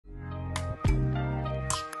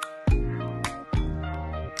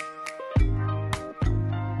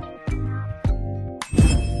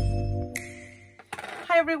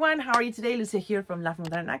everyone, how are you today? Lucia here from Laughing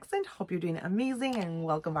Without an Accent. Hope you're doing amazing and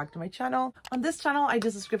welcome back to my channel. On this channel, I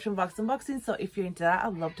do subscription box unboxing, so if you're into that,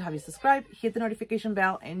 I'd love to have you subscribe, hit the notification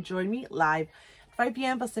bell, and join me live at 5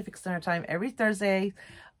 p.m. Pacific Standard Time every Thursday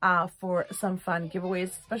for some fun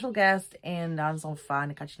giveaways, special guests, and some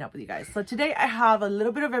fun catching up with you guys. So today I have a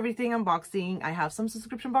little bit of everything unboxing. I have some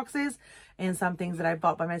subscription boxes and some things that I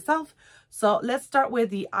bought by myself. So let's start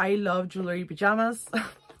with the I Love Jewelry pajamas.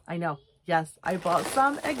 I know. Yes, I bought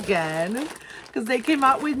some again because they came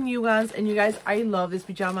out with new ones. And you guys, I love these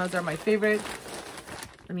pajamas. They're my favorite.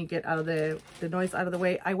 Let me get out of the noise out of the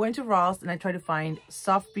way. I went to Ross and I tried to find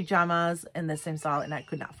soft pajamas in the same style and I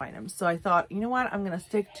could not find them. So I thought, you know what? I'm going to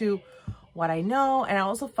stick to what I know. And I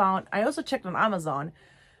also checked on Amazon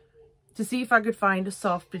to see if I could find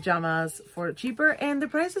soft pajamas for cheaper. And the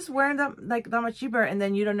prices weren't that much cheaper. And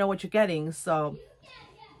then you don't know what you're getting. So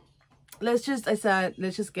let's just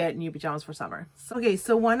get new pajamas for summer.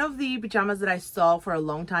 So one of the pajamas that I saw for a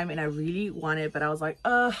long time and I really wanted, but I was like,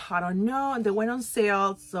 I don't know. And they went on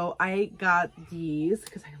sale. So I got these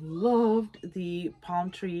because I loved the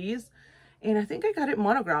palm trees. And I think I got it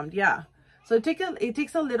monogrammed. Yeah. So it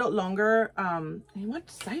takes a little longer. And what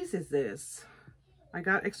size is this? I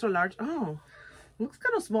got extra large. Oh, it looks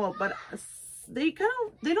kind of small, but they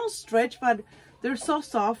don't stretch, but they're so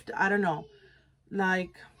soft. I don't know.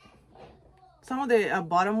 Like, some of the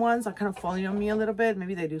bottom ones are kind of falling on me a little bit.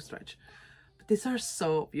 Maybe they do stretch. But these are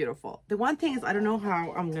so beautiful. The one thing is I don't know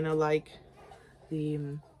how I'm going to like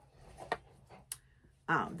the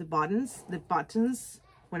buttons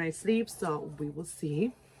when I sleep. So we will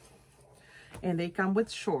see. And they come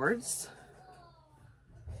with shorts.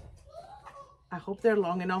 I hope they're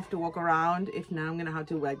long enough to walk around. If not, I'm going to have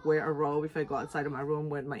to like wear a robe if I go outside of my room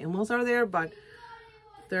when my in-laws are there. But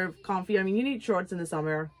they're comfy. I mean, you need shorts in the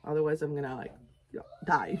summer. Otherwise, I'm going to like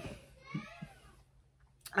die.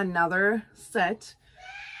 Another set.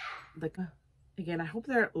 Again, I hope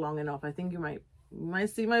they're long enough. I think you might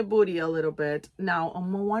see my booty a little bit. Now, on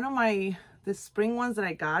one of the spring ones that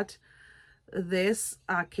I got, this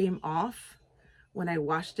came off when I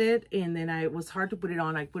washed it. And then it was hard to put it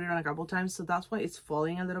on. I put it on a couple times. So that's why it's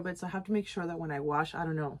falling a little bit. So I have to make sure that when I wash, I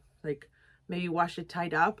don't know, like maybe wash it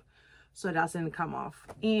tied up so it doesn't come off.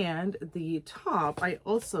 And the top, I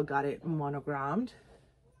also got it monogrammed.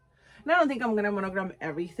 And I don't think I'm gonna monogram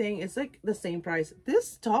everything. It's like the same price.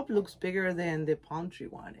 This top looks bigger than the palm tree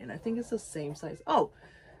one, and I think it's the same size. Oh,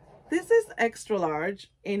 this is extra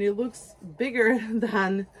large, and it looks bigger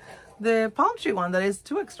than the palm tree one that is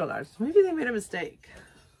 2 extra large. Maybe they made a mistake.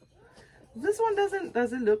 This one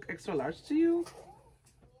doesn't look extra large to you?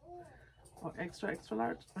 Or extra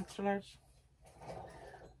large?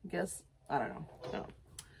 Guess I don't know. No.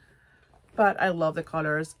 But I love the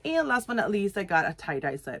colors. And last but not least, I got a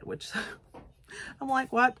tie-dye set, which I'm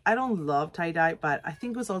like, what? I don't love tie-dye, but I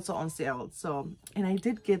think it was also on sale. So, and I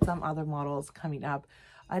did get some other models coming up.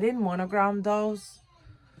 I didn't monogram those,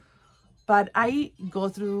 but I go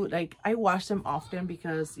through, like, I wash them often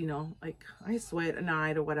because, you know, like I sweat at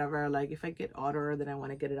night or whatever. Like if I get odor, then I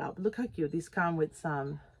want to get it out. But look how cute. These come with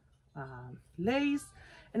some lace.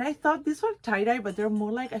 And I thought these were tie-dye, but they're more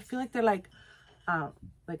like, I feel like they're like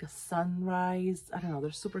a sunrise. I don't know.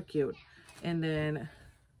 They're super cute. And then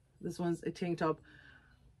this one's a tank top.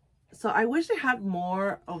 So I wish they had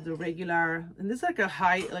more of the regular, and this is like a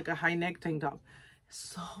high neck tank top.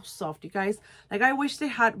 So soft, you guys. Like I wish they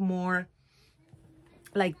had more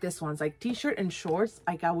like this one's, like t-shirt and shorts.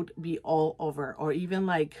 Like I would be all over, or even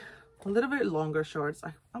like a little bit longer shorts.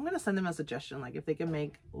 I'm going to send them a suggestion, like if they can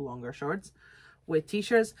make longer shorts with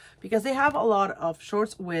t-shirts, because they have a lot of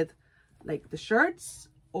shorts with like the shirts,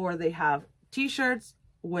 or they have t-shirts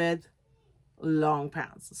with long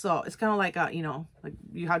pants. So it's kind of like a, you know, like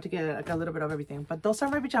you have to get like a little bit of everything. But those are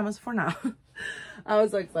my pajamas for now. I was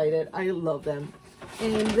so excited. I love them.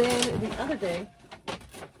 And then the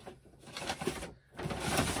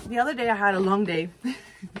other day I had a long day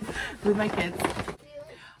with my kids.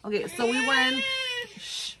 Okay, so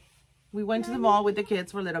we went to the mall with the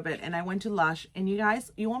kids for a little bit, and I went to Lush, and you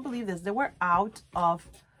guys, you won't believe this, they were out of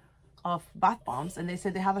bath bombs, and they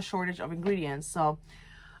said they have a shortage of ingredients. So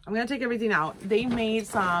I'm gonna take everything out. They made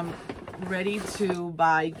some ready to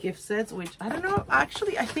buy gift sets, which I don't know,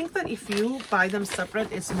 actually I think that if you buy them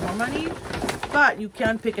separate it's more money, but you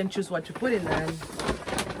can pick and choose what to put in them.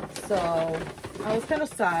 So I was kind of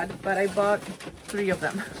sad, but I bought 3 of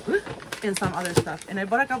them and some other stuff, and I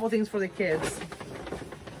bought a couple things for the kids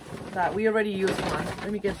that we already used one.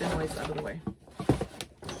 Let me get the noise out of the way.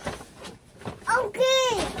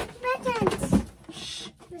 Okay, presents. Shh.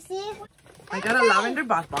 You see? I got a lavender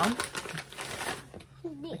bath bomb.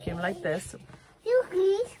 It came like this.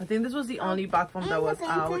 Yuki. I think this was the only bath bomb that was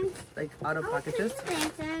out of packages.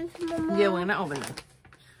 Yeah, we're gonna open them.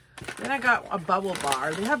 Then I got a bubble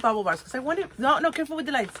bar. They have bubble bars because I wanted, no, careful with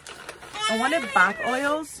the lights. I wanted bath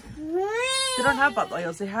oils. They don't have bath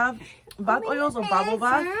oils. They have bath oils or bubble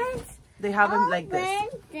bath. They have them like this.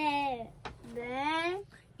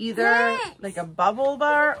 Either like a bubble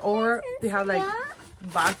bar or they have like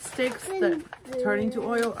bath sticks that turn into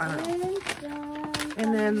oil. I don't know.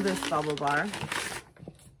 And then this bubble bar.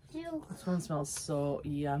 This one smells so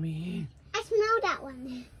yummy. I smell that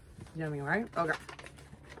one. Yummy, right? Okay.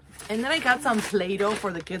 And then I got some Play-Doh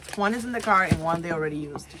for the kids. One is in the car and one they already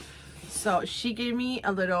used. So she gave me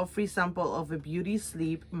a little free sample of a beauty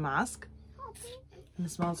sleep mask. And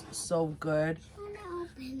it smells so good.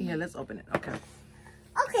 Yeah, let's open it. Okay.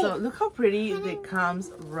 Okay. So look how pretty it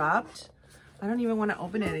comes wrapped. I don't even want to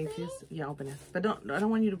open it in case. Yeah, open it. But I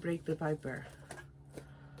don't want you to break the paper.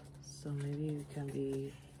 So maybe it can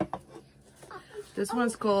be. This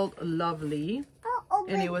one's called Lovely.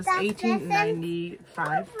 And it was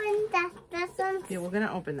 $18.95. Yeah, we're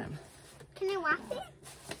gonna open them. Can I wrap it?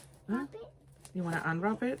 Huh? You wanna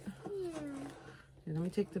unwrap it? Yeah. Yeah, let me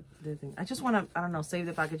take the thing. I just wanna, I don't know, save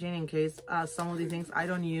the packaging in case some of these things I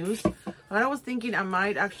don't use. But I was thinking I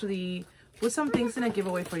might actually put some things in a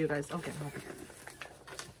giveaway for you guys. Okay, okay.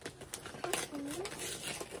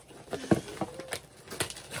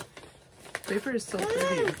 Paper is so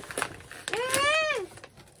pretty.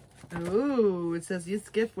 Ooh, it says this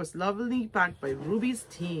gift was lovely packed by Ruby's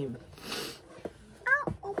team.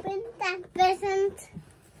 I'll open that present.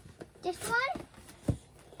 This one?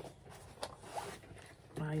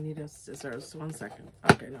 I need a scissors. 1 second.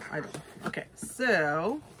 Okay, no, I don't. Okay,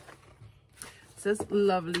 so it says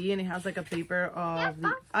lovely and it has like a paper of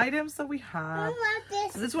the items that we have.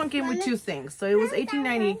 So this one came with two things. So it was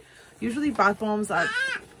 $18.90. Usually bath bombs are,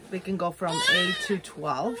 they can go from 8 to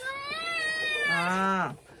 12.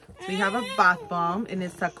 So we have a bath bomb and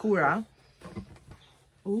it's Sakura.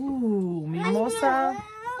 Ooh, mimosa,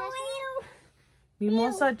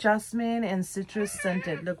 jasmine, and citrus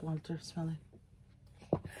scented. Look, Walter, smell it.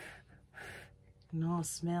 No,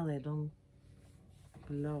 smell it. Don't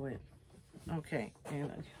blow it. Okay.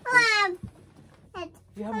 And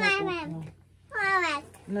you have more.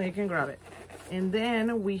 No, you can grab it. And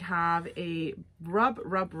then we have a rub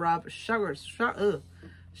shower scrub.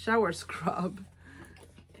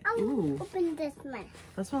 I'll open this one.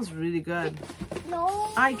 That smells really good. No.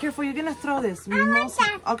 Ay, careful, you're gonna throw this.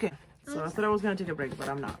 Mimosa. Okay. So I thought I was gonna take a break, but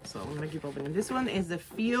I'm not. So I'm gonna keep opening. This one is the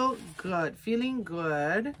Feeling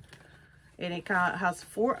Good. And it has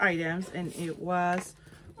 4 items and it was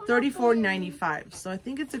 $34.95. So I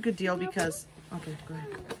think it's a good deal because, okay, go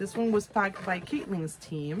ahead. This one was packed by Caitlin's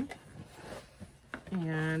team.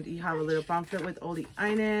 And you have a little pamphlet with all the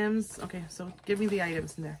items. Okay, so give me the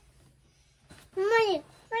items in there.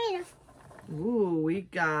 Ooh, we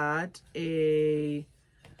got a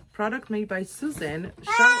product made by Susan.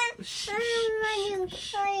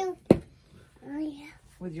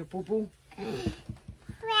 With your poo-poo.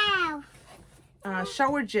 Wow.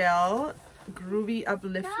 Shower gel, groovy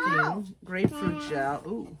uplifting, grapefruit gel.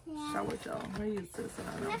 Ooh, shower gel. Where is this? I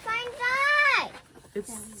don't know.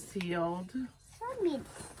 It's sealed.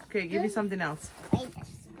 Okay, give me something else. Okay.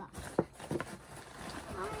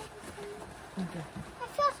 I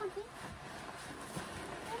saw something.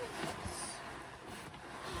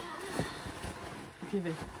 Give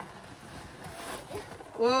it.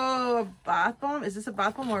 Whoa, a bath bomb? Is this a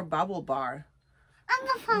bath bomb or a bubble bar?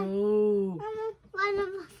 Ooh.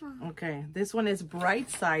 Okay, this one is Bright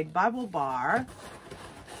Side Bubble Bar.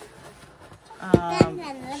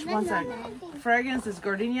 One second. Fragrance is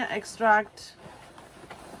gardenia extract.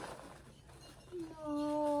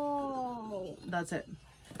 No. That's it.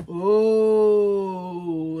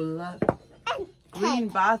 Ooh. Green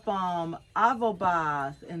bath bomb, Avo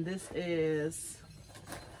bath, and this is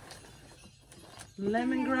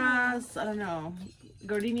lemongrass. I don't know.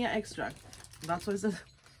 Gardenia extract. That's what it says.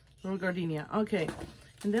 Little gardenia. Okay.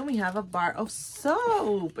 And then we have a bar of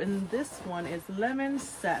soap. And this one is lemon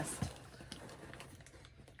zest.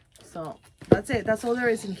 So that's it. That's all there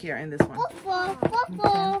is in here in this one.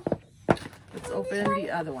 Okay. Let's open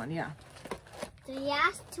the other one. Yeah. The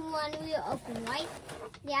last one we open, right?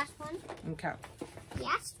 The last one. Okay. The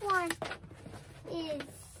last one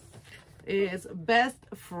is Best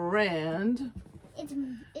Friend. Is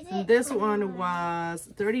This one was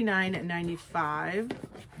 $39.95.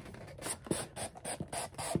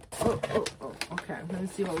 Oh, okay. Let me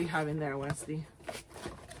see what we have in there, Wesley.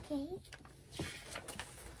 Okay.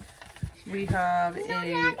 We have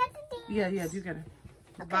yeah, you get it.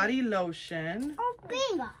 Body lotion. Oh,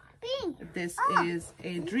 pink. This is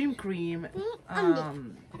a Dream Cream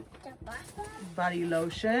body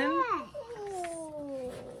lotion.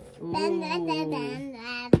 Ooh. What is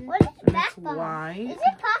It's that one? white. Is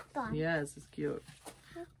it popcorn? Yes, it's cute.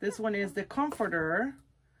 This one is the Comforter.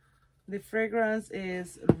 The fragrance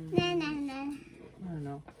is, I don't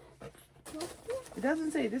know. It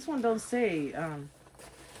doesn't say, this one don't say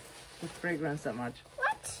the fragrance that much.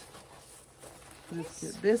 What?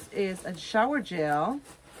 This is a shower gel.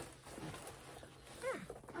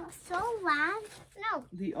 Oh, so loud. No.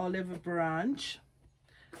 The olive branch.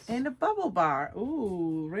 And a bubble bar.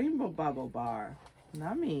 Ooh, rainbow bubble bar.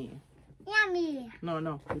 Yummy. Yummy. No,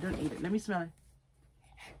 you don't eat it. Let me smell it.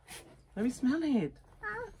 Let me smell it.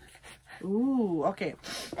 Ooh, okay.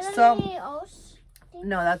 So,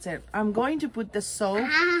 no, that's it. I'm going to put the soap,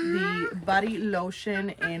 the body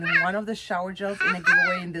lotion, and one of the shower gels in a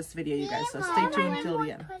giveaway in this video, you guys. So stay tuned till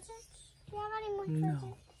the end.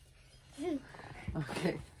 No.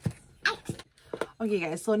 Okay. Okay,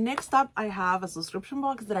 guys, so next up, I have a subscription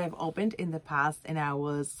box that I've opened in the past, and I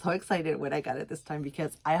was so excited when I got it this time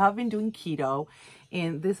because I have been doing keto,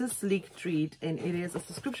 and this is Sleek Treat, and it is a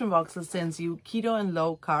subscription box that sends you keto and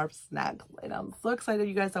low-carb snacks, and I'm so excited,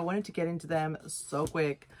 you guys. I wanted to get into them so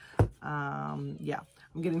quick. Yeah,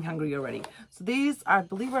 I'm getting hungry already. So these, I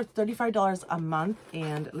believe, are $35 a month,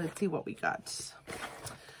 and let's see what we got.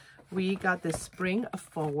 We got the Spring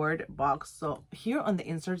Forward box. So here on the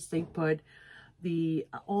inserts, they put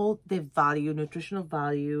all the nutritional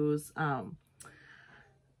values.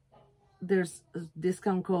 There's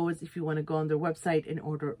discount codes if you want to go on their website and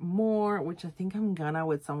order more, which I think I'm gonna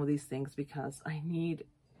with some of these things because I need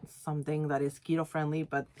something that is keto friendly,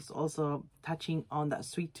 but it's also touching on that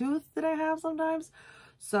sweet tooth that I have sometimes.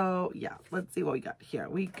 So yeah, let's see what we got here.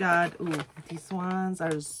 We got, ooh, these ones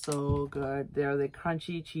are so good. They're the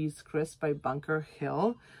Crunchy Cheese Crisp by Bunker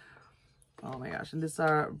Hill. Oh my gosh, and these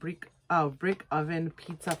are brick oven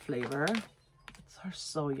pizza flavor. These are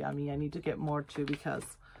so yummy. I need to get more too because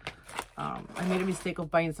I made a mistake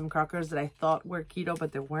of buying some crackers that I thought were keto,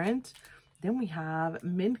 but they weren't. Then we have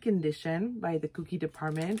Mint Condition by the Cookie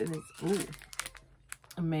Department, and it's, ooh,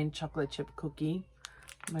 a mint chocolate chip cookie.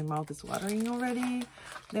 My mouth is watering already.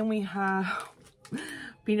 Then we have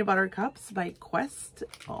Peanut Butter Cups by Quest.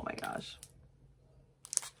 Oh my gosh.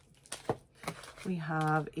 We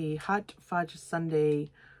have a Hot Fudge Sundae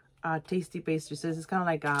tasty pastry. So this is kind of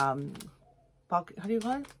like how do you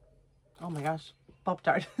call it? Oh my gosh,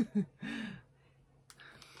 Pop-Tart.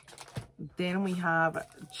 Then we have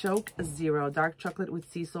Choke Zero dark chocolate with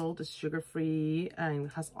sea salt. It's sugar-free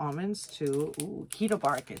and has almonds too. Ooh, keto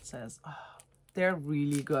bark, it says. Oh, they're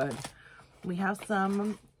really good. We have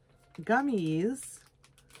some gummies.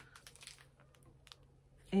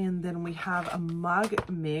 And then we have a mug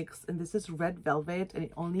mix, and this is red velvet, and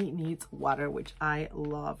it only needs water, which I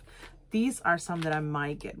love. These are some that I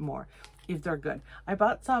might get more if they're good. I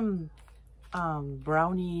bought some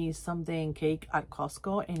brownie something cake at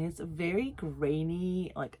Costco, and it's very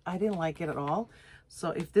grainy. Like, I didn't like it at all.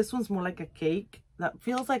 So if this one's more like a cake, that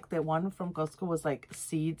feels like the one from Costco was like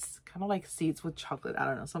seeds, kind of like seeds with chocolate. I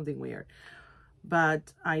don't know, something weird.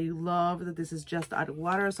 But I love that this is just add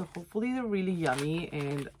water, so hopefully they're really yummy,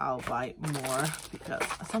 and I'll buy more because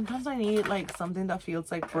sometimes I need like something that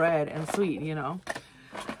feels like bread and sweet, you know.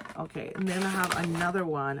 Okay, and then I have another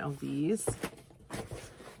one of these,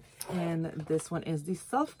 and this one is the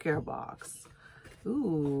self-care box.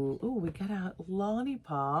 Ooh, we got a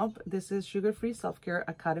lollipop. This is sugar-free self-care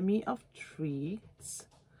Academy of Treats,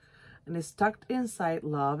 and it's tucked inside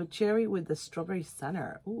Love Cherry with the strawberry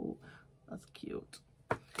center. Ooh, that's cute.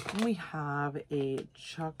 And we have a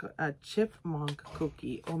chipmunk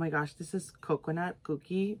cookie. Oh my gosh, this is coconut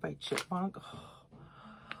cookie by Chipmunk.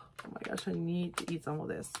 Oh my gosh, I need to eat some of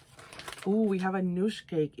this. Ooh, we have a noosh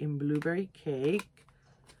cake in blueberry cake.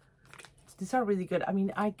 These are really good. I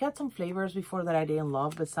mean, I got some flavors before that I didn't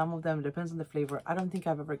love, but some of them depends on the flavor. I don't think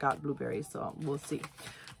I've ever got blueberry, so we'll see.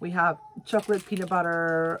 We have chocolate peanut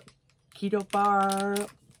butter keto bar.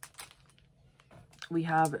 We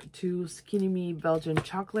have 2 Skinny Me Belgian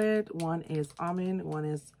chocolate. One is almond, one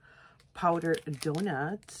is powdered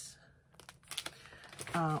donut.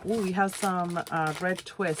 We have some red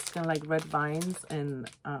twist, kind of like red vines and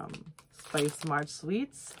Spice Smart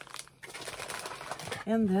Sweets.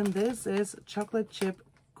 And then this is chocolate chip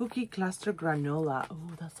cookie cluster granola.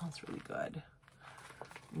 Oh, that sounds really good.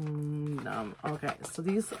 Okay, so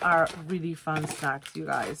these are really fun snacks, you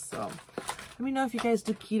guys. So let me know if you guys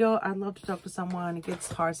do keto. I'd love to talk to someone. It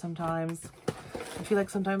gets hard sometimes. I feel like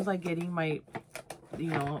sometimes like getting my, you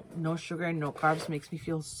know, no sugar and no carbs makes me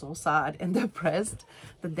feel so sad and depressed.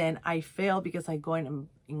 But then I fail because I go in and,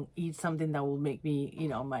 and eat something that will make me, you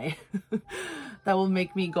know, my that will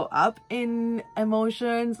make me go up in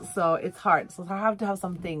emotions. So it's hard. So I have to have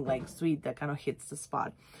something like sweet that kind of hits the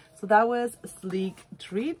spot. So that was Sleek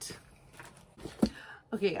Treat.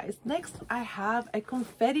 Okay guys, next I have a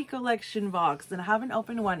confetti collection box, and I haven't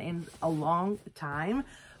opened one in a long time,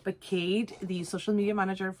 but Kate, the social media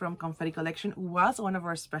manager from Confetti Collection, was one of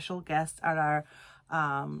our special guests at our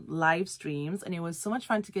live streams, and it was so much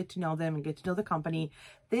fun to get to know them and get to know the company.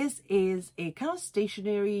 This is a kind of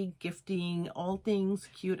stationery, gifting, all things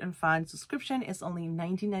cute and fun subscription. It's only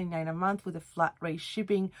 $19.99 a month with a flat rate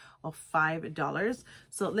shipping of $5.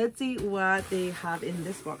 So let's see what they have in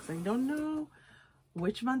this box. I don't know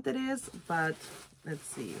which month it is, but let's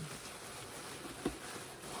see.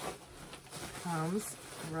 Comes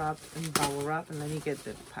wrapped in bubble wrap, and let me get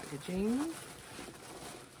the packaging.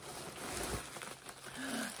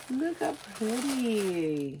 Look how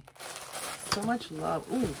pretty. So much love.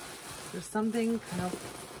 Ooh, there's something kind of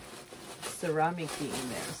ceramic-y in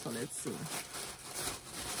there, so let's see.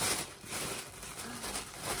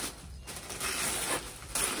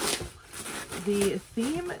 The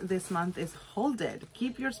theme this month is Hold It.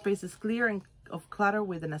 Keep your spaces clear and of clutter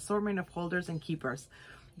with an assortment of holders and keepers.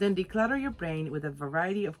 Then declutter your brain with a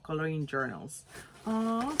variety of coloring journals.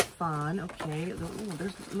 Oh, fun. Okay. Ooh,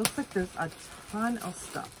 looks like there's a ton of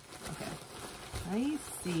stuff. Okay. I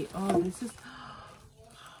see. Oh, this is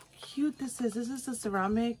how cute this is. This is a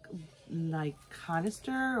ceramic like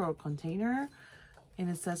canister or container, and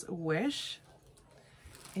it says Wish.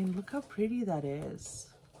 And look how pretty that is.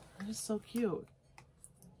 That is so cute.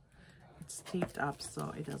 It's taped up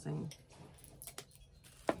so it doesn't.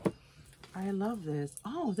 I love this.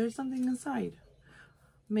 Oh, there's something inside.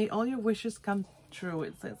 May all your wishes come true,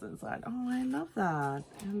 it says inside. Oh, I love that.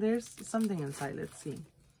 And there's something inside. Let's see.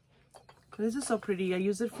 This is so pretty. I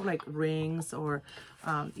use it for like rings or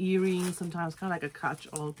earrings sometimes, kind of like a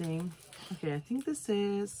catch-all thing. Okay, I think this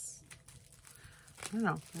is, I don't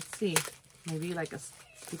know. Let's see. Maybe like a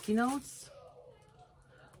sticky notes.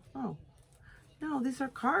 Oh, no, these are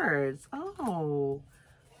cards. Oh,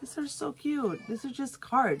 these are so cute. These are just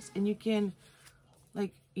cards, and you can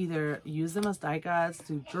like either use them as die cuts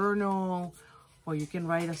to journal, or you can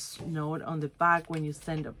write a note on the back when you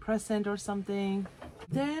send a present or something.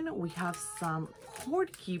 Then we have some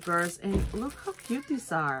cord keepers, and look how cute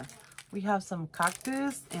these are. We have some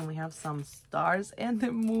cactus, and we have some stars and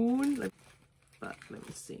the moon. But let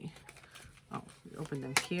me see. Oh, we open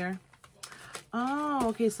them here. Oh,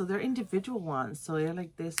 okay, so they're individual ones. So they're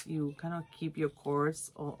like this. You kind of keep your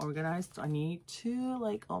cords all organized. I need to,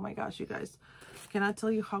 like, oh my gosh, you guys, cannot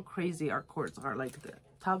tell you how crazy our cords are. Like the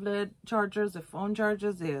tablet chargers, the phone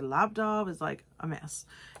chargers, the laptop is like a mess.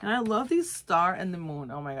 And I love these star and the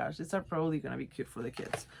moon. Oh my gosh, these are probably gonna be cute for the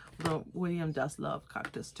kids. Although William does love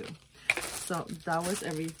cactus too. So that was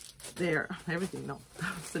everything. No,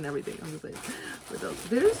 that wasn't everything. I'm just saying.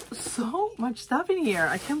 There's so much stuff in here.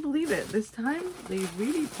 I can't believe it. This time they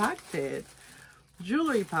really packed it.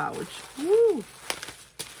 Jewelry pouch. Woo!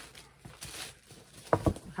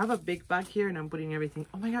 I have a big bag here, and I'm putting everything.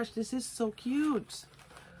 Oh my gosh, this is so cute.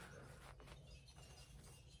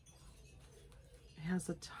 It has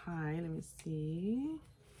a tie. Let me see.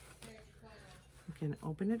 You can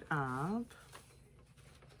open it up.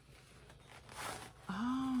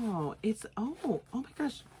 Oh, it's, oh my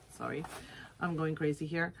gosh. Sorry, I'm going crazy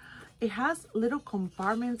here. It has little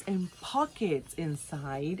compartments and pockets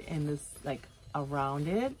inside, and it's like around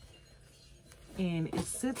it. And it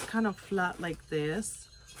sits kind of flat like this.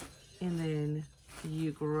 And then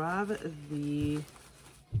you grab the, you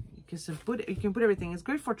can put everything. It's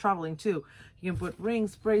great for traveling too. You can put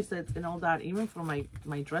rings, bracelets, and all that, even for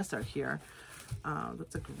my dresser here.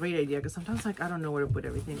 That's a great idea, because sometimes like I don't know where to put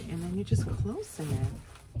everything, and then you just close it.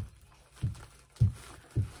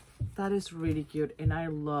 That is really cute, and I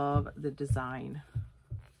love the design.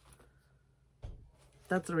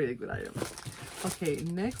 That's a really good item. Okay,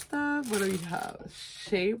 next up, what do we have?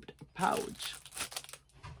 Shaped pouch.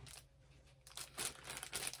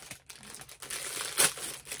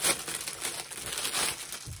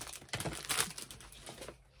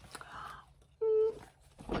 Oh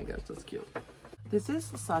my gosh, that's cute. This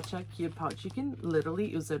is such a cute pouch. You can literally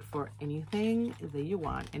use it for anything that you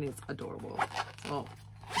want, and it's adorable. So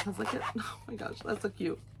it has like a, oh my gosh, that's so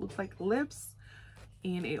cute. Looks like lips,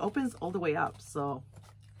 and it opens all the way up. So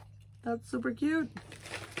that's super cute.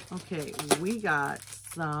 Okay, we got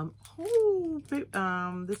some,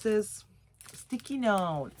 this is sticky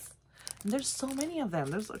notes. And there's so many of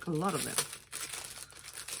them. There's like a lot of them.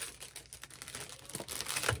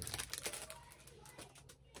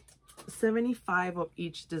 $75 of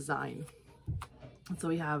each design. So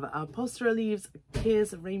we have poster leaves,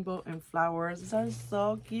 kiss, rainbow, and flowers. These are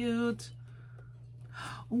so cute.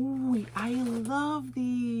 Ooh, I love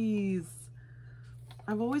these.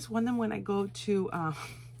 I've always worn them when I go to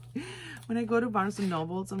when I go to Barnes and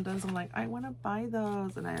Noble. Sometimes I'm like, I want to buy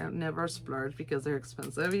those, and I never splurge because they're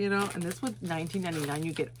expensive, you know. And this with $19.99,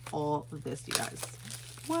 you get all of this, you guys.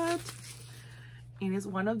 What? And it's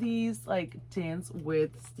one of these like tins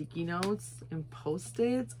with sticky notes and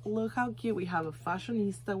post-its. Look how cute. We have a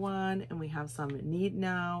fashionista one, and we have some neat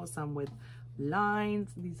now, some with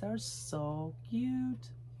lines. These are so cute.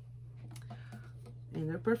 And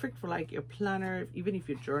they're perfect for like your planner, even if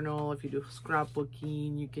you journal, if you do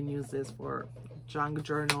scrapbooking, you can use this for junk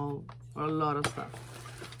journal or a lot of stuff.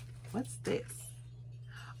 What's this?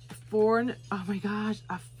 A phone, oh my gosh,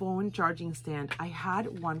 a phone charging stand. I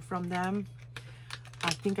had one from them. I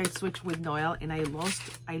think I switched with Noel, and I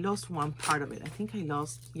lost one part of it. I think I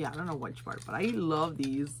lost, yeah, I don't know which part, but I love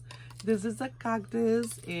these. This is a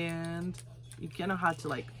cactus, and you kind of have to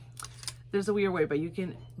like, there's a weird way, but you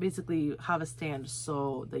can basically have a stand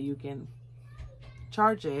so that you can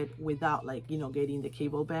charge it without like, you know, getting the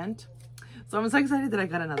cable bent. So I'm so excited that I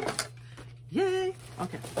got another one. Yay.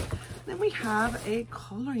 Okay. Then we have a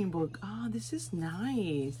coloring book. Oh, this is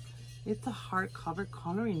nice. It's a hardcover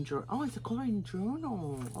coloring journal. Oh, it's a coloring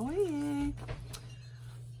journal. Oh, yeah.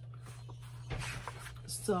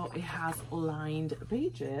 So it has lined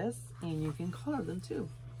pages, and you can color them too.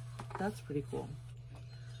 That's pretty cool.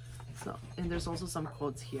 So, and there's also some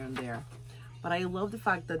quotes here and there, but I love the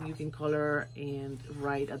fact that you can color and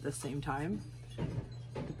write at the same time,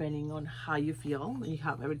 depending on how you feel. You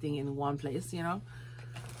have everything in one place, you know.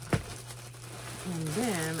 And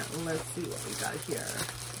then let's see what we got here.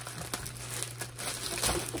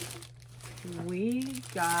 We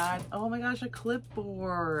got, oh my gosh, a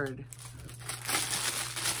clipboard.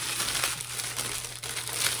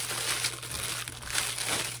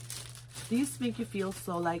 These make you feel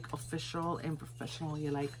so like official and professional.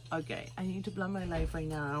 You're like, okay, I need to plan my life right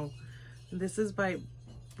now. This is by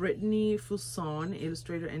Brittany Fuson,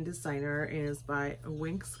 illustrator and designer. It is by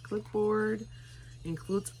Winx Clipboard.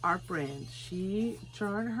 Includes art print. She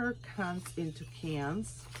turned her cans into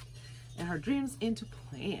cans and her dreams into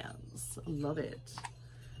plans. Love it.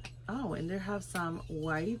 Oh, and they have some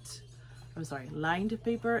lined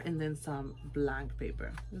paper, and then some blank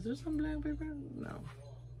paper. Is there some blank paper?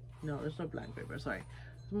 No, there's no blank paper, sorry.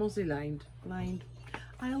 It's mostly lined.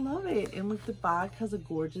 I love it. And look, the back has a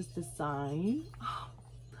gorgeous design. Oh,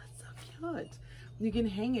 that's so cute. You can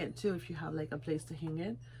hang it too if you have like a place to hang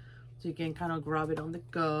it. So you can kind of grab it on the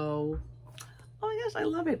go. Oh my gosh, I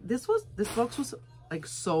love it. This box was like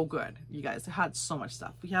so good, you guys. It had so much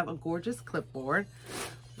stuff. We have a gorgeous clipboard.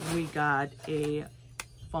 We got a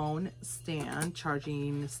phone stand,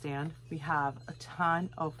 charging stand. We have a ton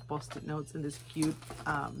of post-it notes in this cute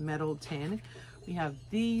metal tin. We have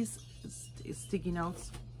these sticky notes.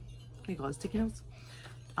 What do you call it? Sticky notes.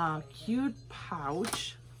 Cute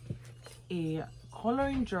pouch. A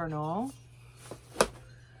coloring journal.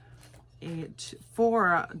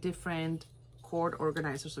 4 different cord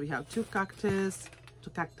organizers. So we have 2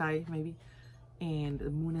 cacti maybe, and the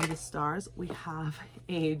moon and the stars. We have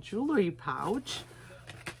a jewelry pouch.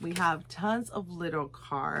 We have tons of little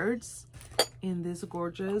cards in this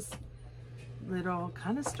gorgeous little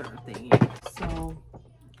canister thingy. So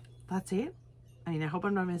that's it. I mean, I hope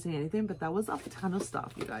I'm not missing anything, but that was a ton of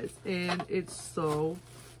stuff, you guys, and it's so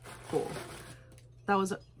cool. That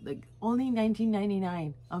was like only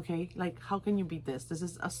 $19.99. Okay, like how can you beat this? This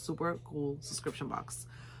is a super cool subscription box,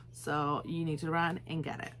 so you need to run and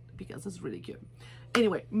get it because it's really cute.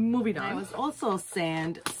 Anyway, moving on. I was also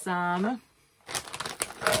sent some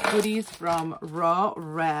goodies from Raw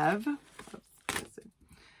Rev,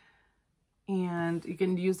 and you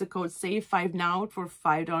can use the code SAVE5NOW for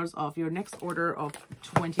 $5 off your next order of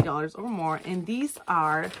 $20 or more. And these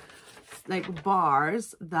are like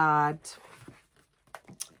bars that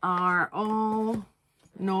are all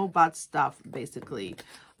no bad stuff, basically.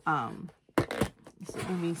 So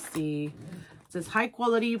let me see. It says high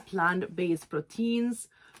quality plant-based proteins,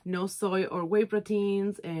 no soy or whey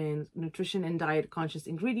proteins, and nutrition and diet conscious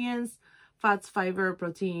ingredients, fats, fiber,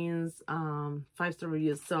 proteins, 5-star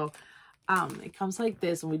reviews. So it comes like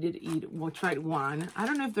this, and we tried one. I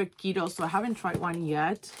don't know if they're keto, so I haven't tried one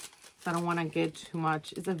yet. So I don't want to get too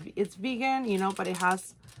much. It's vegan, you know, but it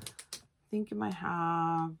has, I think it might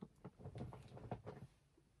have,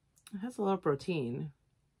 it has a lot of protein,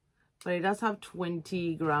 but it does have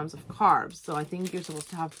 20 grams of carbs. So I think you're supposed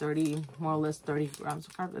to have 30, more or less 30 grams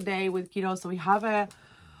of carbs a day with keto. So we have a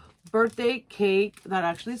birthday cake that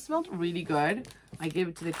actually smelled really good. I gave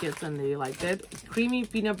it to the kids and they liked it. Creamy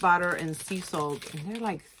peanut butter and sea salt, and they're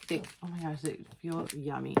like thick. Oh my gosh, they feel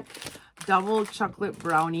yummy. Double chocolate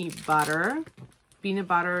brownie butter, peanut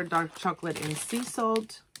butter, dark chocolate and sea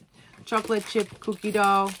salt, chocolate chip cookie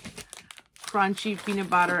dough, crunchy peanut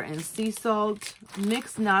butter and sea salt,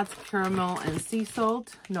 mixed nuts, caramel and sea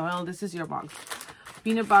salt. Noel, this is your box.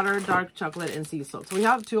 Peanut butter, dark chocolate and sea salt. So we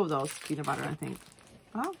have 2 of those peanut butter, I think.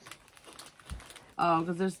 Oh,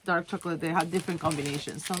 because there's dark chocolate, they have different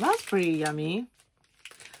combinations, so that's pretty yummy.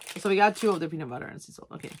 So we got 2 of the peanut butter and sea salt.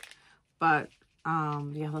 Okay, but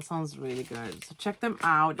yeah, that sounds really good. So check them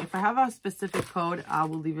out. If I have a specific code, I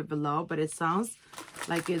will leave it below, but it sounds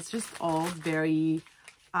like it's just all very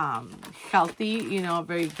healthy, you know,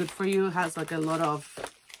 very good for you. It has like a lot of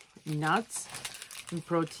nuts and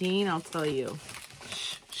protein. I'll tell you.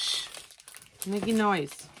 Shh, shh. Making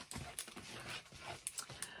noise.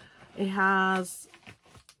 It has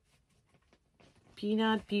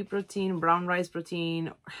peanut, pea protein, brown rice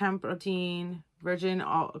protein, hemp protein, virgin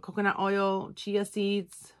coconut oil, chia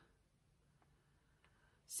seeds,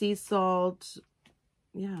 sea salt.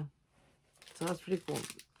 Yeah, so that's pretty cool.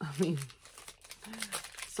 I mean,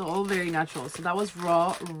 so all very natural. So that was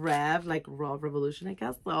raw rev, like raw revolution, I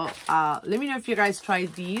guess. So let me know if you guys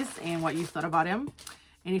tried these and what you thought about them,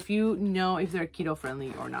 and if you know if they're keto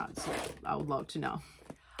friendly or not. So I would love to know.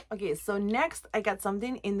 Okay, so next I got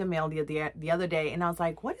something in the mail the other day, and I was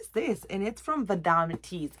like, what is this? And it's from Vadam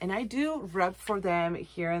Teas, and I do rep for them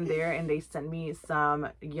here and there, and they send me some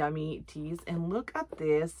yummy teas. And look at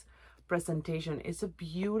this presentation. It's a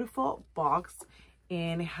beautiful box,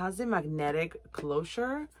 and it has a magnetic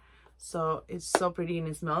closure, so it's so pretty and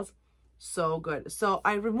it smells so good. So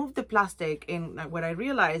I removed the plastic, and what I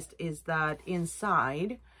realized is that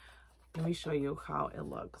inside, let me show you how it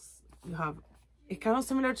looks. You have, it's kind of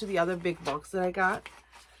similar to the other big box that I got.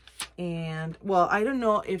 And well, I don't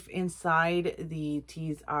know if inside the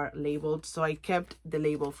teas are labeled, so I kept the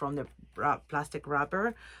label from the plastic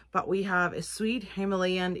wrapper. But we have a sweet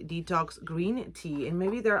Himalayan detox green tea, and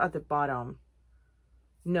maybe they're at the bottom.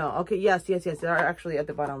 No, okay, yes, they're actually at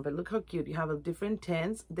the bottom, but look how cute. You have a different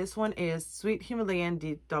tints. This one is sweet Himalayan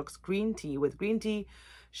detox green tea with green tea,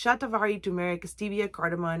 shatavari, turmeric, stevia,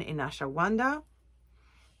 cardamom, and ashwagandha.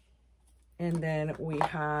 And then we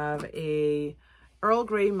have a Earl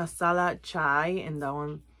Grey masala chai, and that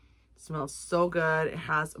one smells so good. It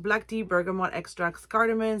has black tea, bergamot extracts,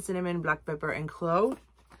 cardamom, cinnamon, black pepper, and clove.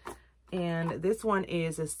 And this one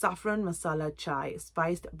is a saffron masala chai,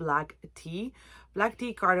 spiced black tea,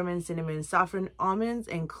 cardamom, cinnamon, saffron, almonds,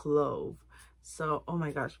 and clove. So, oh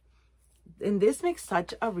my gosh. And this makes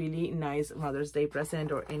such a really nice Mother's Day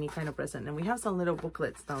present or any kind of present. And we have some little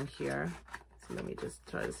booklets down here. So let me just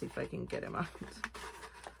try to see if I can get them out.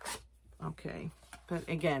 Okay. But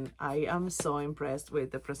again, I am so impressed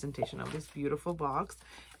with the presentation of this beautiful box.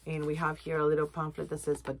 And we have here a little pamphlet that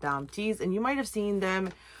says Vadam Teas. And you might have seen them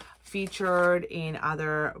featured in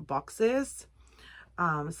other boxes.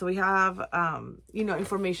 So we have, you know,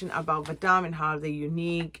 information about Vadam and how they're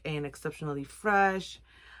unique and exceptionally fresh.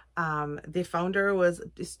 The founder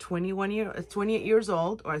is 28 years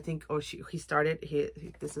old, or I think, or he started,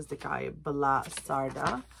 this is the guy, Bala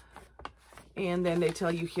Sarda. And then they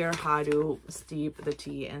tell you here how to steep the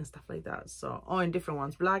tea and stuff like that. So, oh, and different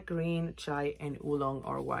ones, black, green, chai, and oolong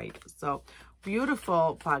or white. So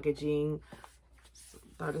beautiful packaging.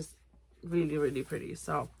 That is really, really pretty.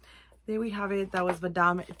 So there we have it. That was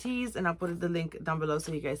Vadam Teas, and I'll put the link down below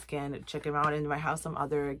so you guys can check them out. And I have some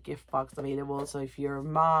other gift box available. So if your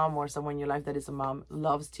mom or someone in your life that is a mom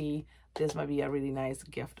loves tea, this might be a really nice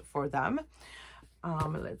gift for them.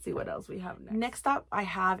 Let's see what else we have next. Next up, I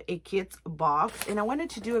have a kids box, and I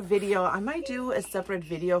wanted to do a video. I might do a separate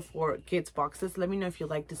video for kids boxes. Let me know if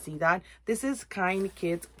you'd like to see that. This is Kind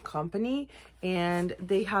Kids Company, and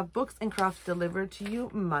they have books and crafts delivered to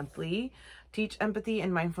you monthly. Teach empathy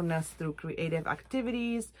and mindfulness through creative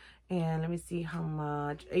activities. And let me see how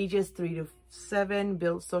much. Ages 3 to 7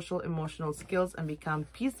 build social emotional skills and become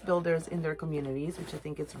peace builders in their communities, which I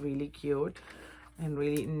think is really cute and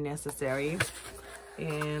really necessary.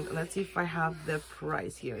 And let's see if I have the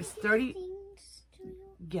price here. It's 30.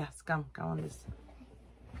 Yes, come on this.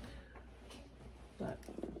 But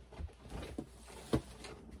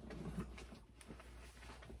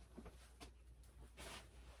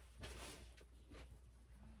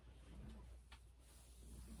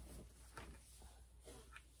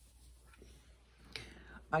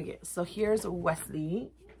okay, so here's Wesley.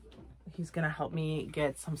 He's gonna help me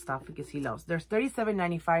get some stuff because he loves. There's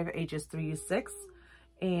 $37.95, ages 3 to 6.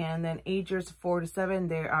 And then ages 4 to 7,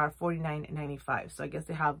 they are $49.95. So I guess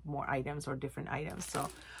they have more items or different items. So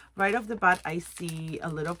right off the bat, I see a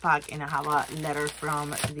little pack and I have a letter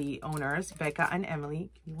from the owners, Becca and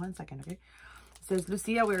Emily. Give me 1 second, okay? It says,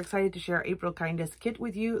 Lucia, we're excited to share April Kindness Kit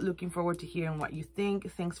with you. Looking forward to hearing what you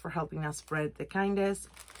think. Thanks for helping us spread the kindness.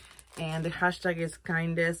 And the hashtag is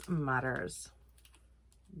kindness matters.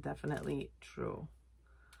 Definitely true.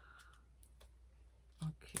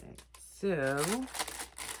 Okay, so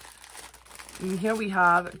in here we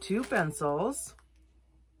have 2 pencils,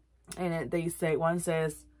 and they say, one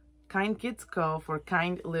says Kind Kids Co. for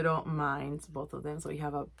kind little minds, both of them. So we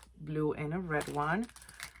have a blue and a red one,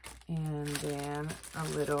 and then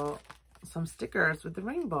some stickers with the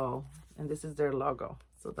rainbow, and this is their logo.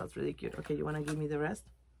 So that's really cute. Okay, you want to give me the rest?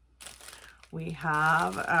 We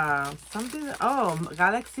have something, oh,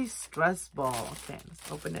 Galaxy Stress Ball. Okay,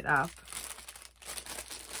 let's open it up.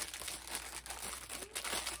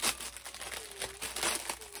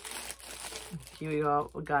 Here we go,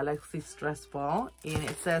 Galaxy Stress Ball, and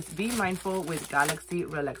it says be mindful with Galaxy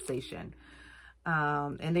Relaxation.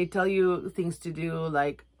 And they tell you things to do,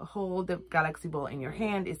 like hold the Galaxy ball in your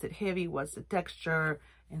hand. Is it heavy? What's the texture?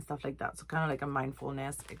 And stuff like that. So kind of like a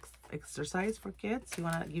mindfulness exercise for kids. You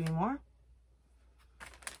want to give me more?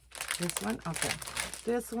 This one? Okay.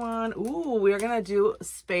 This one. Ooh, we're going to do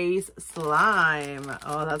space slime.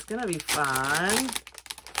 Oh, that's going to be fun.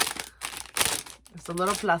 It's a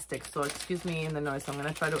little plastic, so excuse me in the noise. I'm going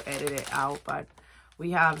to try to edit it out, but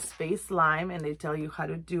we have space slime, and they tell you how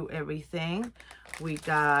to do everything. We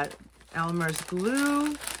got Elmer's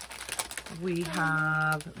glue. We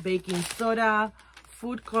have baking soda,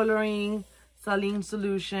 food coloring, saline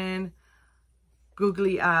solution,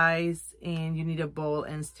 googly eyes, and you need a bowl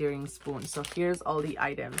and stirring spoon. So here's all the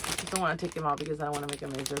items. I just don't want to take them out because I don't want to make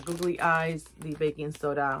a mess. There's googly eyes, the baking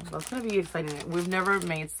soda. That's going to be exciting. We've never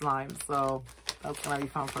made slime, so that's going to be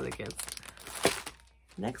fun for the kids.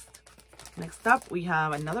 Next up, we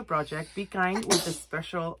have another project, Be Kind with the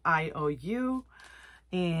Special IOU.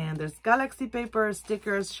 And there's Galaxy paper,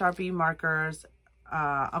 stickers, Sharpie markers.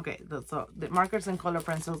 Okay, so the markers and color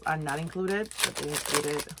pencils are not included, but they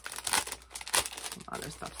included some other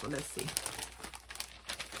stuff. So let's see.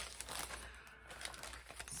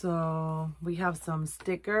 So we have some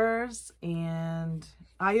stickers, and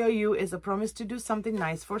IOU is a promise to do something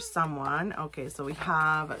nice for someone. Okay, so we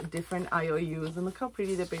have different IOUs, and look how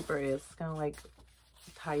pretty the paper is. It's kind of like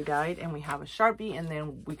tie-dyed, and we have a Sharpie, and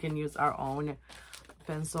then we can use our own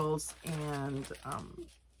pencils and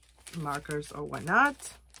markers or whatnot.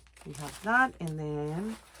 We have that, and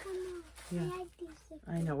then yeah,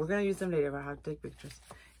 I know we're gonna use them later, but I have to take pictures.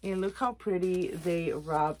 And look how pretty they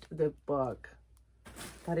wrapped the book.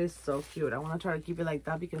 That is so cute. I want to try to keep it like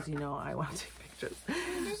that because, you know, I want to take pictures.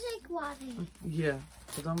 Just like water. Yeah,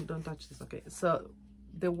 so don't touch this. Okay, so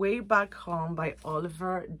The Way Back Home by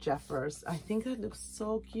Oliver Jeffers. I think that looks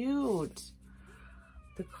so cute.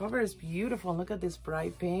 The cover is beautiful. Look at this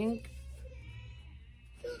bright pink.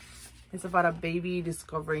 It's about a baby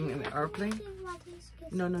discovering an airplane.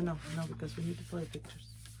 No, because we need to put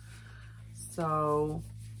pictures. So,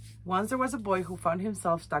 once there was a boy who found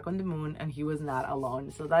himself stuck on the moon, and he was not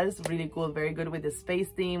alone. So that is really cool. Very good with the space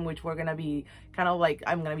theme, which we're gonna be kind of like,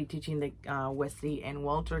 I'm gonna be teaching the Wesley and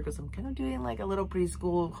Walter, because I'm kind of doing like a little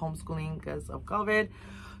preschool homeschooling because of COVID.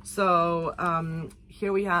 So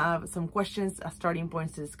here we have some questions, starting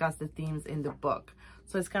points to discuss the themes in the book.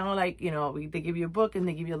 So it's kind of like, you know, they give you a book and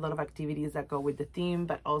they give you a lot of activities that go with the theme,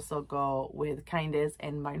 but also go with kindness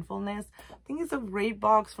and mindfulness. I think it's a great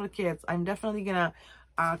box for kids. I'm definitely gonna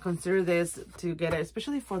consider this to get it,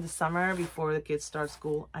 especially for the summer before the kids start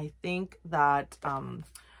school. I think that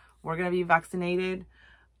we're gonna be vaccinated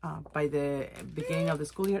by the beginning of the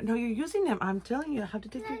school year. No, you're using them. I'm telling you, I have to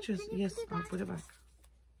take pictures. Yes, I'll put it back.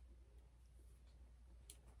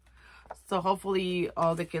 So hopefully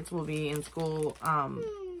all the kids will be in school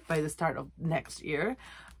by the start of next year.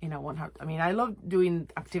 You know, won't have. I mean, I love doing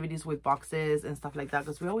activities with boxes and stuff like that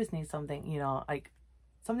because we always need something, you know, like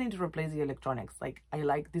something to replace the electronics. Like, I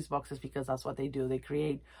like these boxes because that's what they do. They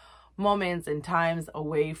create moments and times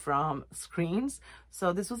away from screens.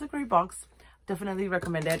 So this was a great box. Definitely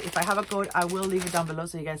recommend it. If I have a code, I will leave it down below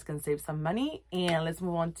so you guys can save some money. And let's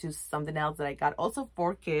move on to something else that I got also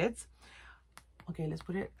for kids. Okay, let's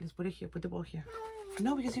put it here. Put the ball here.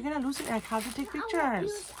 No, because you're gonna lose it. I have to take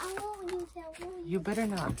pictures. I won't use it. You better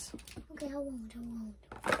not. Okay, I won't.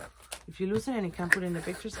 If you lose it and you can't put it in the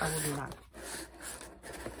pictures, I will be mad.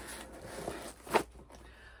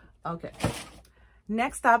 Okay.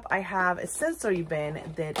 Next up, I have a sensory bin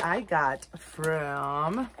that I got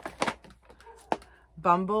from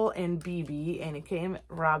Bumble and Bb, and it came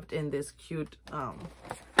wrapped in this cute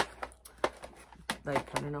like,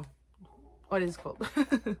 I don't know what it's called.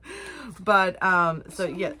 But so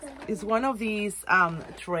yes, it's one of these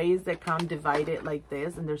trays that come divided like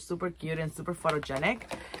this, and they're super cute and super photogenic.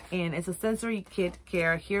 And it's a sensory kit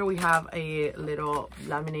care. Here we have a little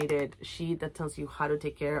laminated sheet that tells you how to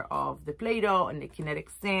take care of the Play-Doh and the kinetic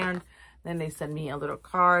sand. Then they send me a little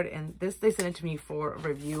card, and this they sent it to me for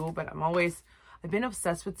review. But I've been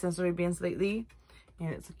obsessed with sensory bins lately, and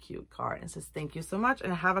it's a cute card. It says thank you so much,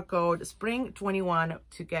 and I have a code spring21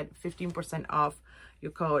 to get 15% off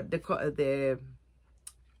your code, the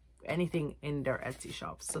anything in their Etsy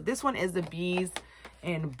shop. So this one is the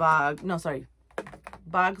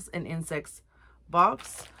bugs and insects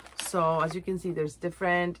box. So as you can see, there's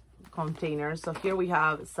different containers. So here we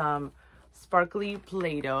have some sparkly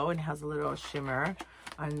Play-Doh, and it has a little shimmer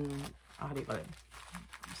and how do you call it,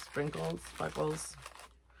 sparkles,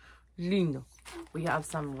 lindo. We have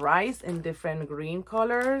some rice in different green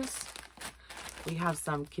colors. We have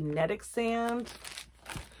some kinetic sand.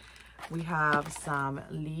 We have some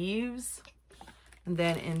leaves. And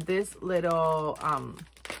then in this little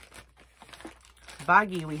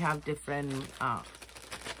baggie, we have different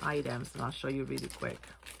items, and I'll show you really quick.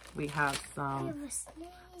 We have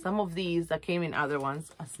some of these that came in other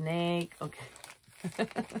ones. A snake, okay.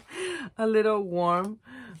 A little worm,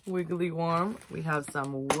 wiggly worm. We have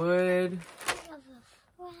some wood,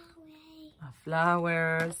 a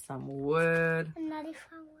flower, some wood,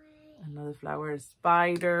 another flower,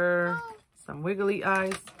 spider, some wiggly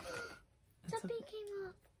eyes. Something came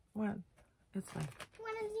up. What? It's fine.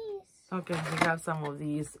 One of these. Okay, we have some of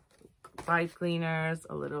these pipe cleaners,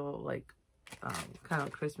 a little like kind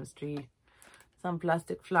of Christmas tree, some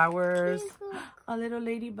plastic flowers, a little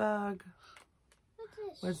ladybug.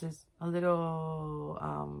 What's this? A little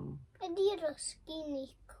a little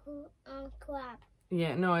skinny crab.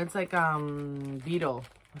 Yeah, no, it's like beetle,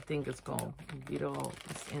 I think it's called. Beetle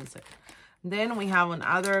insect. Then we have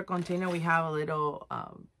another container. We have a little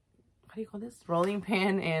how do you call this? Rolling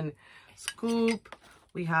pin and scoop.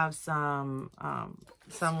 We have some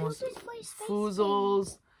foozles,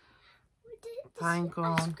 pine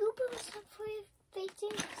cone. A scoop was for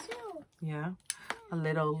facing too. Yeah, a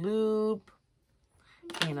little loop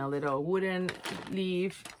and a little wooden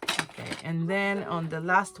leaf. Okay, and then on the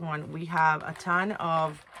last one we have a ton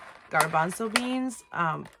of garbanzo beans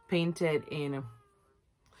painted in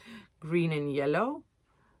green and yellow.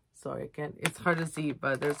 Sorry, it's hard to see,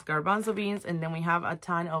 but there's garbanzo beans. And then we have a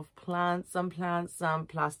ton of plants, some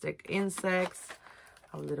plastic insects,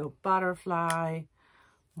 a little butterfly,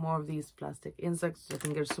 more of these plastic insects. I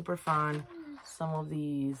think they're super fun. Some of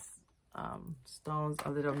these stones,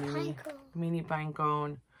 a little mini pine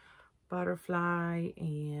cone, butterfly,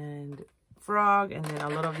 and frog. And then a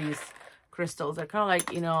lot of these crystals. They're kind of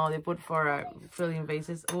like, you know, they put for filling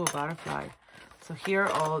vases. Oh, butterfly. So here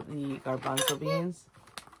are all the garbanzo beans.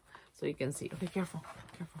 So you can see. Okay, careful.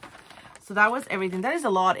 So that was everything. That is a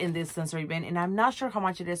lot in this sensory bin, and I'm not sure how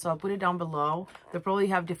much it is, so I'll put it down below. They probably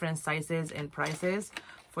have different sizes and prices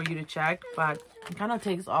for you to check, but it kind of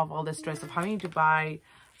takes off all the stress of having to buy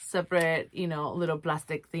separate, you know, little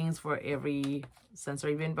plastic things for every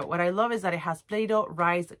sensory bin. But what I love is that it has Play-Doh,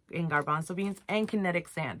 rice, and garbanzo beans, and kinetic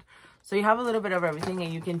sand. So you have a little bit of everything,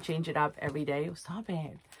 and you can change it up every day. Stop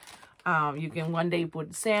it. You can one day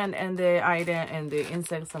put sand and the item and the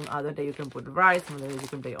insects, some other day you can put rice, some other day you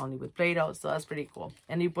can play only with Play-Doh. So that's pretty cool.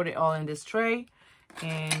 And you put it all in this tray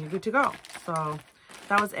and you're good to go. So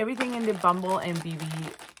that was everything in the Bumble and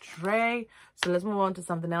Bb tray. So let's move on to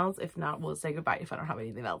something else. If not, we'll say goodbye if I don't have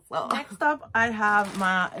anything else. So next up, I have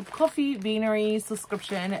my coffee beanery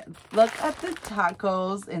subscription. Look at the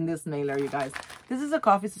tacos in this mailer, you guys. This is a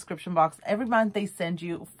coffee subscription box. Every month they send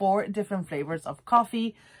you 4 different flavors of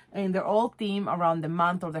coffee, and they're all themed around the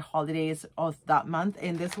month or the holidays of that month.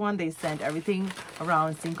 In this one, they sent everything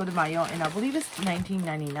around Cinco de Mayo, and I believe it's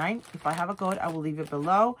 $19.99. If I have a code, I will leave it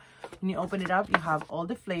below. When you open it up, you have all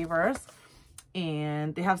the flavors,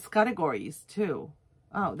 and they have categories too.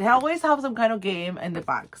 Oh, they always have some kind of game in the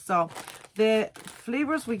back. So the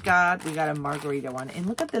flavors we got a margarita one, and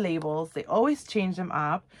look at the labels. They always change them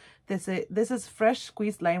up. This is fresh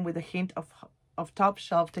squeezed lime with a hint of top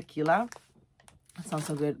shelf tequila. That sounds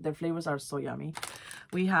so good. Their flavors are so yummy.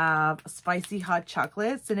 We have spicy hot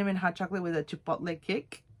chocolate, cinnamon hot chocolate with a chipotle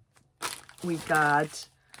kick. We got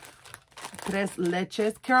tres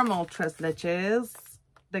leches, caramel tres leches,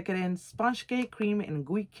 decadent sponge cake, cream, and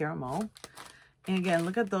gooey caramel. And again,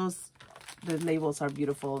 look at those. The labels are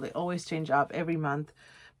beautiful. They always change up every month.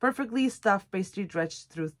 Perfectly stuffed pastry dredged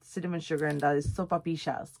through cinnamon sugar, and that is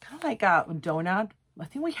sopapillas. Kind of like a donut, I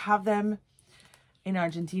think we have them in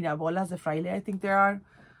Argentina, bolas de fraile, I think there are.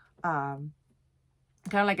 Kind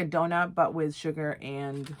of like a donut, but with sugar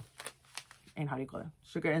and how do you call it?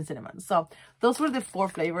 Sugar and cinnamon. So those were the 4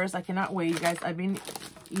 flavors. I cannot wait, you guys. I've been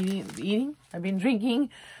I've been drinking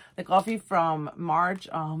the coffee from March.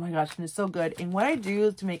 Oh my gosh, and it's so good. And what I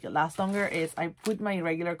do to make it last longer is I put my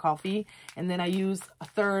regular coffee and then I use a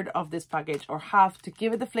third of this package or half to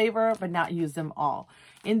give it the flavor, but not use them all.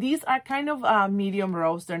 And these are kind of medium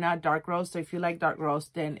roast. They're not dark roast. So if you like dark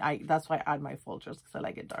roast, then that's why I add my Folgers, because I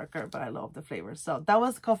like it darker, but I love the flavor. So that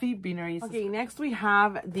was coffee beanery. Okay, next we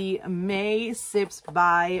have the May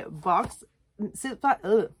Sipsby box.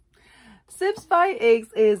 Sipsby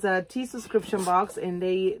Eggs is a tea subscription box, and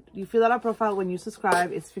you fill out a profile when you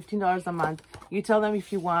subscribe. It's $15 a month. You tell them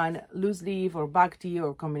if you want loose leaf or black tea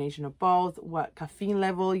or a combination of both, what caffeine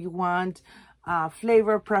level you want,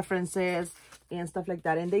 flavor preferences, and stuff like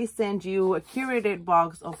that. And they send you a curated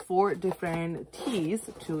box of 4 different teas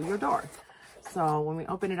to your door. So when we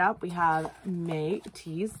open it up, we have May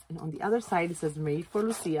teas, and on the other side it says made for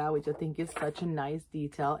Lucia, which I think is such a nice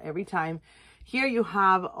detail every time. Here you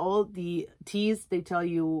have all the teas. They tell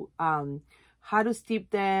you how to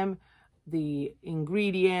steep them, the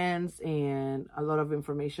ingredients, and a lot of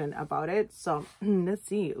information about it. So let's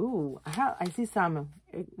see. Ooh, I see some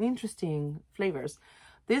interesting flavors.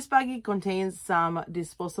 This baggie contains some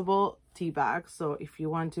disposable tea bags. So if you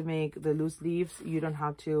want to make the loose leaves, you don't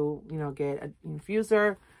have to, get an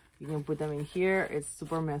infuser. You can put them in here. It's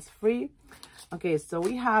super mess free. Okay, so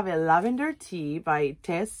we have a lavender tea by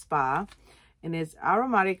Tess Spa. And it's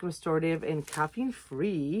aromatic, restorative, and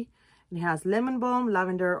caffeine-free. It has lemon balm,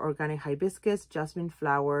 lavender, organic hibiscus, jasmine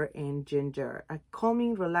flower, and ginger. A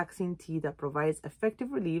calming, relaxing tea that provides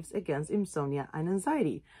effective reliefs against insomnia and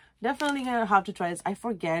anxiety. Definitely gonna have to try this. I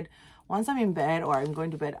forget, once I'm in bed or I'm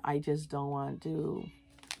going to bed, I just don't want to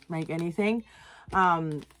make anything.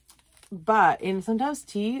 And sometimes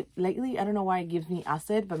tea, lately, I don't know why it gives me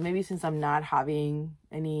acid, but maybe since I'm not having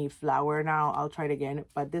any flour now, I'll try it again.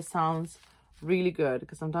 But this sounds really good,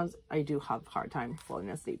 because sometimes I do have a hard time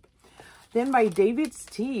falling asleep. Then by David's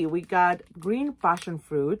Tea, we got green passion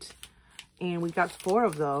fruit, and we got 4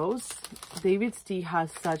 of those. David's Tea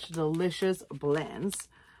has such delicious blends,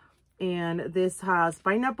 and this has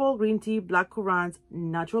pineapple, green tea, black currants,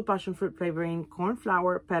 natural passion fruit flavoring,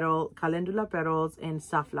 cornflower petal, calendula petals, and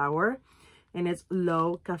safflower, and it's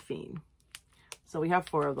low caffeine. So we have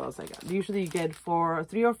 4 of those. Usually you get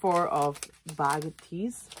 3 or 4 of bag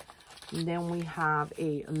teas. And then we have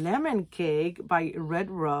a lemon cake by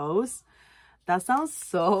Red Rose. That sounds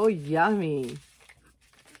so yummy.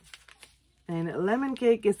 And lemon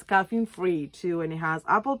cake is caffeine free too. And it has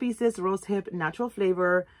apple pieces, rose hip, natural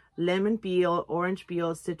flavor, lemon peel, orange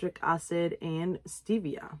peel, citric acid, and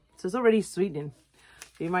stevia. So it's already sweetened.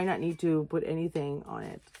 So you might not need to put anything on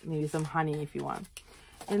it. Maybe some honey if you want.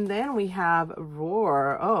 And then we have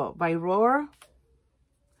Roar. Oh, by Roar.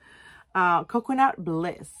 Coconut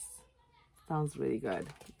Bliss. Sounds really good.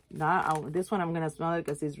 This one I'm gonna smell it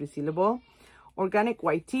because it's resealable. Organic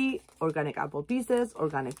white tea, organic apple pieces,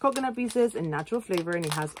 organic coconut pieces, and natural flavor, and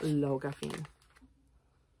it has low caffeine.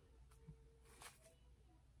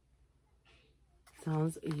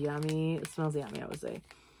 Sounds yummy. It smells yummy, I would say.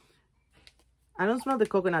 I don't smell the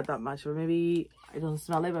coconut that much, or maybe I don't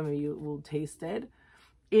smell it, but maybe you will taste it.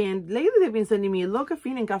 And lately they've been sending me low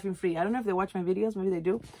caffeine and caffeine free. I don't know if they watch my videos, maybe they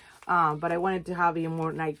do. But I wanted to have even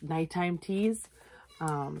more nighttime teas.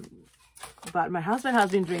 But my husband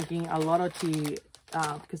has been drinking a lot of tea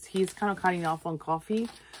because he's kind of cutting off on coffee.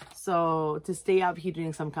 So to stay up, he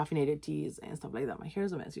drinks some caffeinated teas and stuff like that. My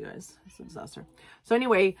hair's a mess, you guys. It's a disaster. So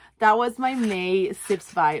anyway, that was my May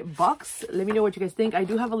Sipsby box. Let me know what you guys think. I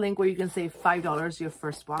do have a link where you can save $5 your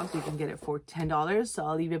first box. You can get it for $10. So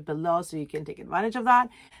I'll leave it below so you can take advantage of that.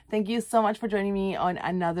 Thank you so much for joining me on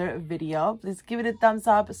another video. Please give it a thumbs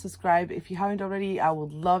up, subscribe if you haven't already. I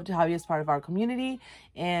would love to have you as part of our community,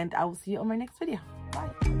 and I will see you on my next video.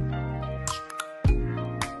 Bye.